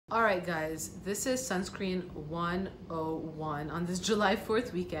All right, guys, this is Sunscreen 101 on this July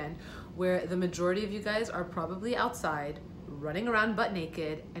 4th weekend, where the majority of you guys are probably outside, running around butt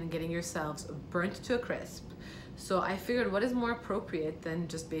naked and getting yourselves burnt to a crisp. So I figured what is more appropriate than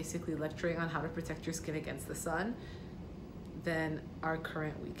just basically lecturing on how to protect your skin against the sun than our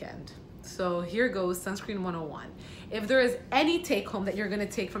current weekend. So here goes Sunscreen 101. If there is any take home that you're gonna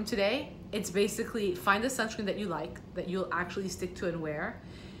take from today, it's basically find the sunscreen that you like, that you'll actually stick to and wear.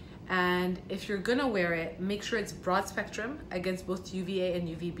 And if you're gonna wear it, make sure it's broad spectrum against both UVA and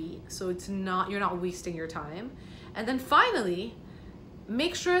UVB. So you're not wasting your time. And then finally,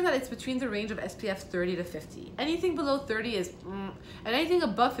 make sure that it's between the range of SPF 30 to 50. Anything below 30 is, and anything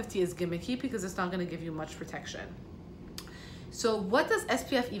above 50 is gimmicky because it's not gonna give you much protection. So what does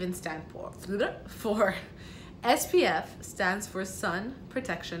SPF even stand for? SPF stands for Sun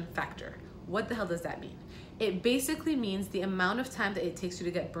Protection Factor. What the hell does that mean? It basically means the amount of time that it takes you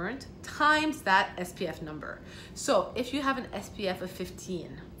to get burnt times that SPF number. So if you have an SPF of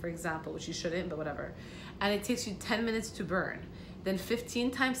 15, for example, which you shouldn't, but whatever, and it takes you 10 minutes to burn, then 15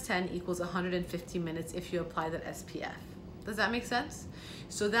 times 10 equals 150 minutes if you apply that SPF. Does that make sense?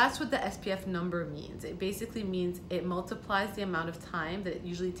 So that's what the SPF number means. It basically means it multiplies the amount of time that it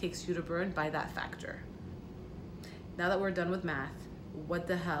usually takes you to burn by that factor. Now that we're done with math, what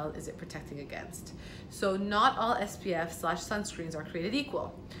the hell is it protecting against? So not all SPF/sunscreens are created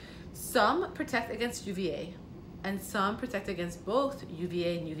equal. Some protect against UVA and some protect against both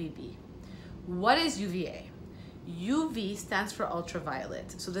UVA and UVB. What is UVA? UV stands for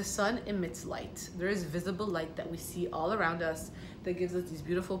ultraviolet. So the sun emits light. There is visible light that we see all around us that gives us these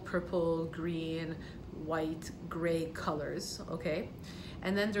beautiful purple, green, white, gray colors, okay?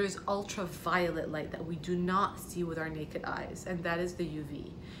 And then there's ultraviolet light that we do not see with our naked eyes, and that is the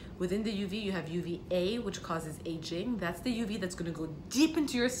UV. Within the UV, you have UVA, which causes aging. That's the UV that's gonna go deep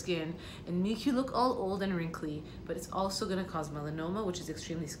into your skin and make you look all old and wrinkly, but it's also gonna cause melanoma, which is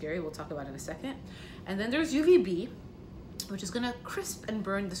extremely scary. We'll talk about in a second. And then there's UVB, which is gonna crisp and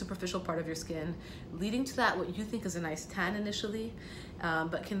burn the superficial part of your skin, leading to that what you think is a nice tan initially,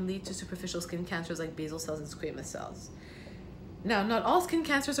 but can lead to superficial skin cancers like basal cells and squamous cells. Now, not all skin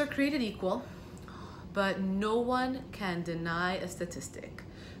cancers are created equal, but no one can deny a statistic.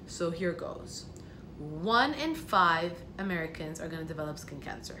 So here goes. 1 in 5 Americans are gonna develop skin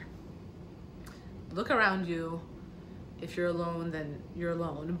cancer. Look around you. If you're alone, then you're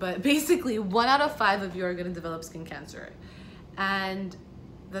alone. But basically, 1 out of 5 of you are gonna develop skin cancer. And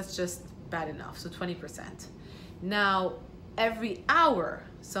that's just bad enough, so 20%. Now, every hour,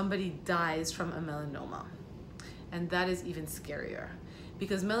 somebody dies from a melanoma. And that is even scarier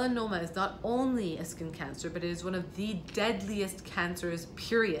because melanoma is not only a skin cancer, but it is one of the deadliest cancers,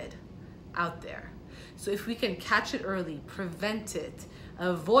 period, out there. So if we can catch it early, prevent it,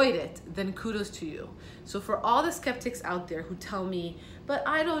 avoid it, then kudos to you. So for all the skeptics out there who tell me, but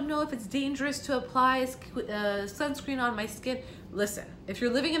I don't know if it's dangerous to apply sunscreen on my skin. Listen, if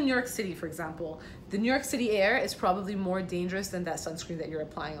you're living in New York City, for example, the New York City air is probably more dangerous than that sunscreen that you're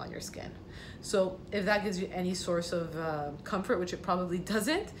applying on your skin. So if that gives you any source of comfort, which it probably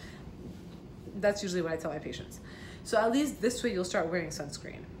doesn't, that's usually what I tell my patients. So at least this way you'll start wearing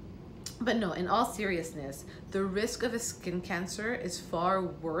sunscreen. But no, in all seriousness, the risk of a skin cancer is far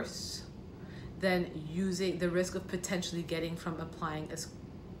worse than using the risk of potentially getting from applying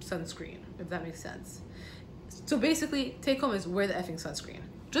a sunscreen, if that makes sense. So basically, take home is wear the effing sunscreen.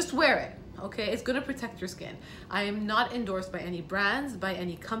 Just wear it, okay? It's gonna protect your skin. I am not endorsed by any brands, by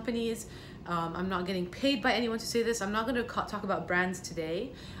any companies. I'm not getting paid by anyone to say this. I'm not gonna talk about brands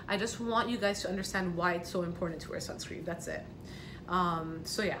today. I just want you guys to understand why it's so important to wear sunscreen, that's it.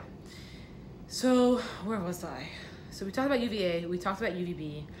 So yeah. So where was I? So we talked about UVA, we talked about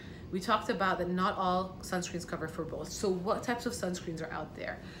UVB, we talked about that not all sunscreens cover for both. So what types of sunscreens are out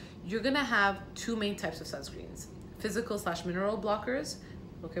there? You're gonna have 2 main types of sunscreens. Physical/mineral blockers.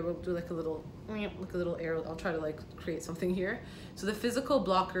 Okay, we'll do like a little arrow. I'll try to like create something here. So the physical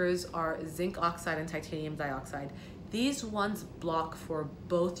blockers are zinc oxide and titanium dioxide. These ones block for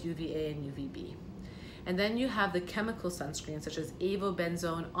both UVA and UVB. And then you have the chemical sunscreens such as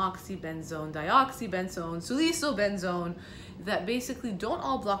avobenzone, oxybenzone, dioxybenzone, sulisobenzone that basically don't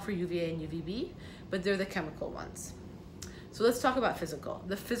all block for UVA and UVB, but they're the chemical ones. So let's talk about physical.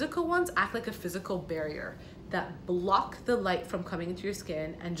 The physical ones act like a physical barrier that block the light from coming into your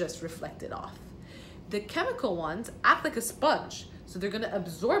skin and just reflect it off. The chemical ones act like a sponge. So they're gonna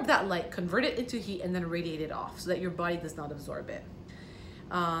absorb that light, convert it into heat, and then radiate it off so that your body does not absorb it.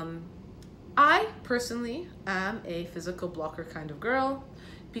 I personally am a physical blocker kind of girl.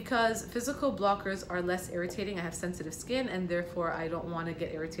 because physical blockers are less irritating. I have sensitive skin and therefore I don't want to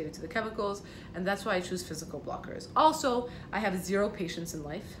get irritated to the chemicals, and that's why I choose physical blockers. Also, I have zero patience in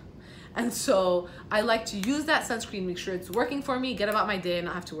life. And so I like to use that sunscreen, make sure it's working for me, get about my day and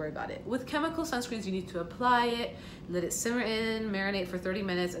not have to worry about it. With chemical sunscreens, you need to apply it, let it simmer in, marinate for 30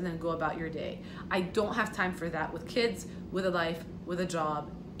 minutes, and then go about your day. I don't have time for that with kids, with a life, with a job.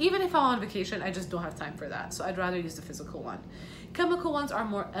 Even if I'm on vacation, I just don't have time for that. So I'd rather use the physical one. Chemical ones are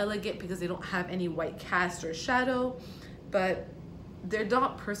more elegant because they don't have any white cast or shadow, but they're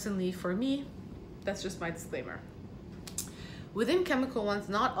not personally for me. That's just my disclaimer. Within chemical ones,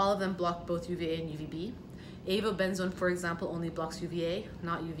 not all of them block both UVA and UVB. Avobenzone, for example, only blocks UVA,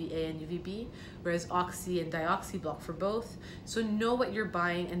 not UVA and UVB, whereas oxy and dioxy block for both. So know what you're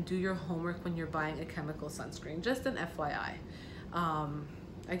buying and do your homework when you're buying a chemical sunscreen, just an FYI.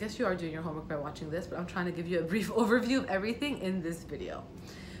 I guess you are doing your homework by watching this, but I'm trying to give you a brief overview of everything in this video.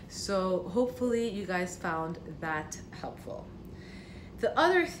 So hopefully you guys found that helpful. The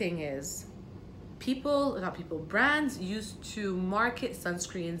other thing is, brands used to market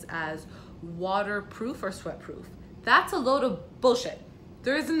sunscreens as waterproof or sweatproof. That's a load of bullshit.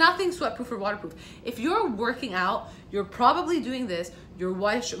 There is nothing sweatproof or waterproof. If you're working out, you're probably doing this, you're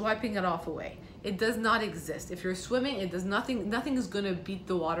wiping it off away. It does not exist. If you're swimming, it does nothing is gonna beat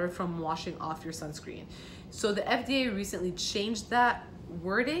the water from washing off your sunscreen. So the FDA recently changed that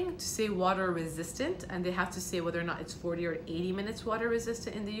wording to say water resistant, and they have to say whether or not it's 40 or 80 minutes water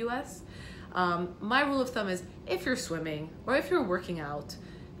resistant in the US. My rule of thumb is if you're swimming or if you're working out,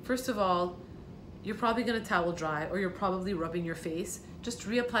 first of all, you're probably gonna towel dry or you're probably rubbing your face. Just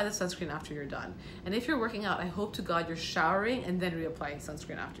reapply the sunscreen after you're done. And if you're working out, I hope to God you're showering and then reapplying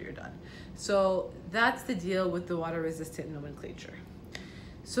sunscreen after you're done. So that's the deal with the water resistant nomenclature.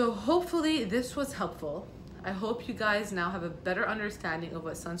 So hopefully this was helpful. I hope you guys now have a better understanding of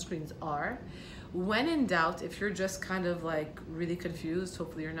what sunscreens are. When in doubt, if you're just kind of like really confused,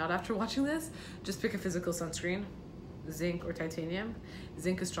 hopefully you're not after watching this, just pick a physical sunscreen, zinc or titanium.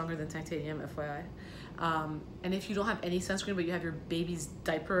 Zinc is stronger than titanium, FYI. And if you don't have any sunscreen, but you have your baby's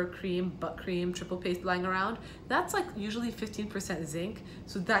diaper cream, butt cream, triple paste lying around, that's like usually 15% zinc.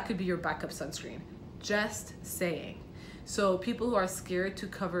 So that could be your backup sunscreen. Just saying. So people who are scared to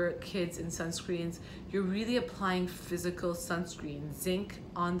cover kids in sunscreens, you're really applying physical sunscreen, zinc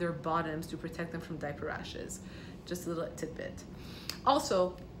on their bottoms to protect them from diaper rashes. Just a little tidbit.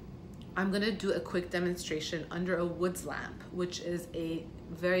 Also, I'm gonna do a quick demonstration under a woods lamp, which is a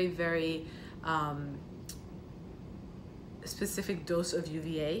very, very specific dose of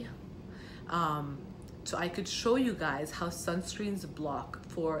UVA. So I could show you guys how sunscreens block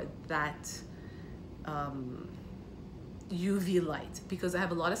for that UV light, because I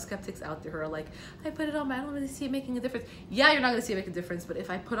have a lot of skeptics out there who are like, I put it on, but I don't really see it making a difference. Yeah, you're not gonna see it make a difference, but if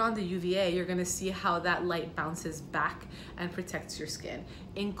I put on the UVA, you're gonna see how that light bounces back and protects your skin,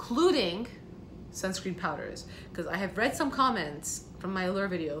 including sunscreen powders, because I have read some comments from my Allure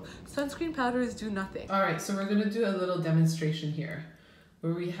video, sunscreen powders do nothing. All right, so we're gonna do a little demonstration here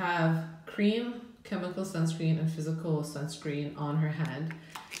where we have cream, chemical sunscreen, and physical sunscreen on her hand.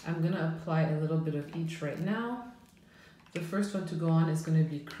 I'm gonna apply a little bit of each right now. The first one to go on is going to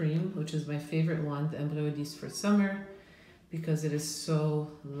be cream, which is my favorite one, the Embleodis for summer, because it is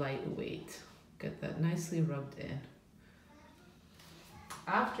so lightweight. Get that nicely rubbed in.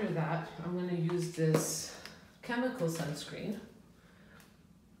 After that, I'm going to use this chemical sunscreen.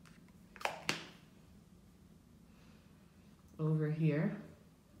 Over here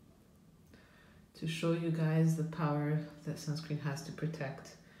to show you guys the power that sunscreen has to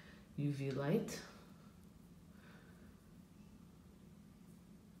protect UV light.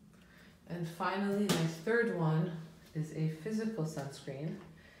 And finally, my third one is a physical sunscreen.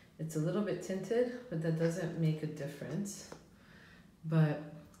 It's a little bit tinted, but that doesn't make a difference. But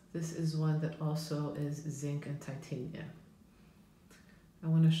this is one that also is zinc and titanium. I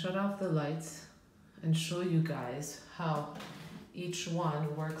want to shut off the lights and show you guys how each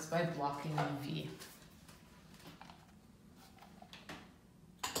one works by blocking UV.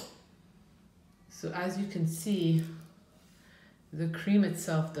 So as you can see, the cream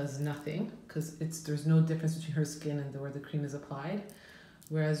itself does nothing because there's no difference between her skin and where the cream is applied.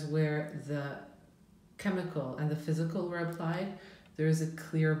 Whereas where the chemical and the physical were applied, there is a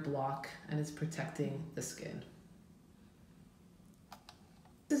clear block and it's protecting the skin.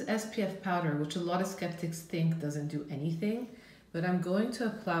 This is SPF powder, which a lot of skeptics think doesn't do anything, but I'm going to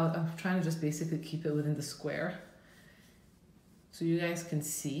apply, I'm trying to just basically keep it within the square so you guys can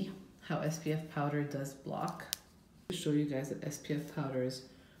see how SPF powder does block. Show you guys that SPF powders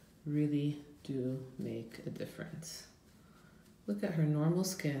really do make a difference. Look at her normal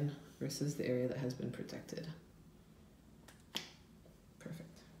skin versus the area that has been protected.